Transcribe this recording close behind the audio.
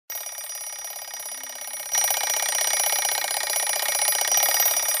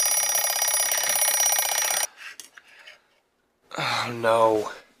Oh no.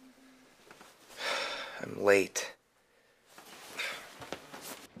 I'm late.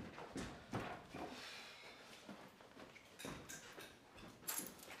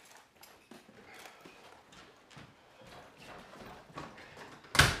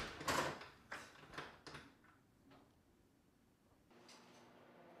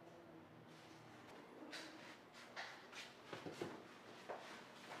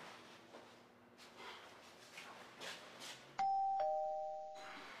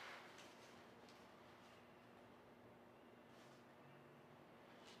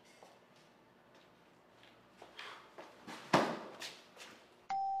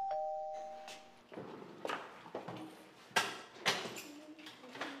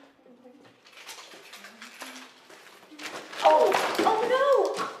 Oh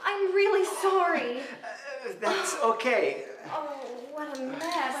no! I'm really sorry. That's okay. Oh, what a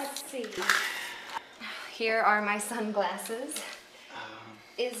mess. Let's see. Here are my sunglasses.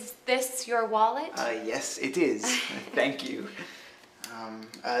 Is this your wallet? Yes, it is. Thank you.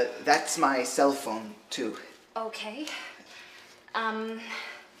 That's my cell phone, too. Okay.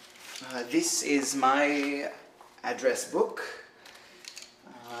 This is my address book.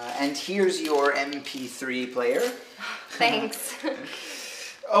 And here's your MP3 player. Thanks.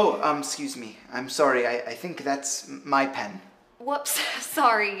 Oh, excuse me. I'm sorry. I think that's my pen. Whoops.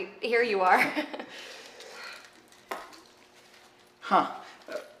 Sorry. Here you are. Huh.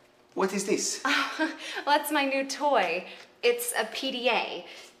 What is this? Well, that's my new toy. It's a PDA.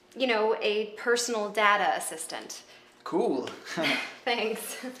 You know, a personal data assistant. Cool.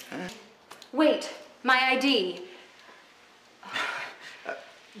 Thanks. Wait, my ID.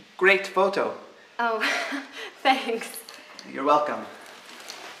 Great photo. Oh, thanks. You're welcome.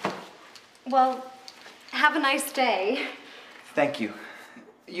 Well, have a nice day. Thank you.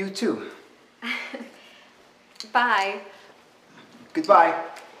 You too. Bye. Goodbye.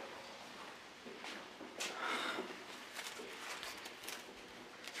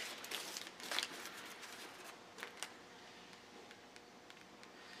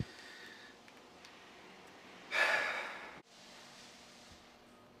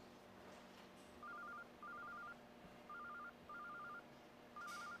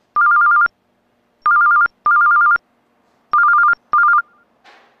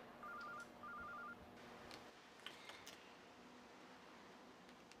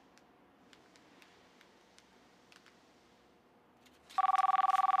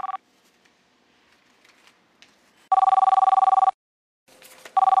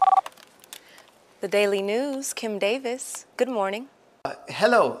 The Daily News, Kim Davis. Good morning.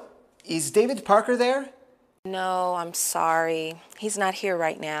 Hello. Is David Parker there? No, I'm sorry. He's not here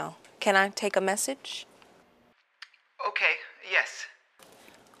right now. Can I take a message? Okay, yes.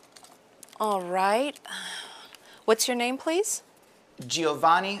 All right. What's your name, please?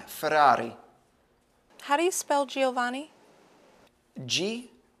 Giovanni Ferrari. How do you spell Giovanni? Giovanni.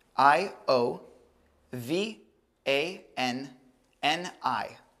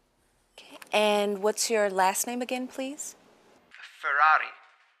 Okay. And what's your last name again, please? Ferrari.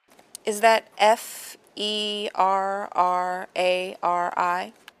 Is that Ferrari?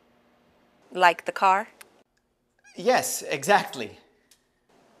 Like the car? Yes, exactly.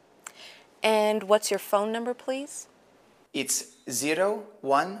 And what's your phone number, please? It's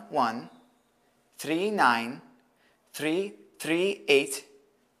 011 39 338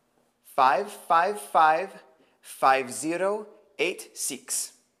 555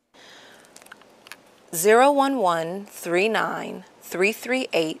 5086.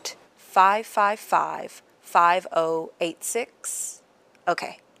 011-39338-555-5086.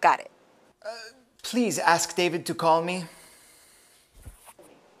 Okay, got it. Please ask David to call me.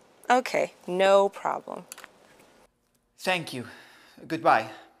 Okay, no problem. Thank you. Goodbye.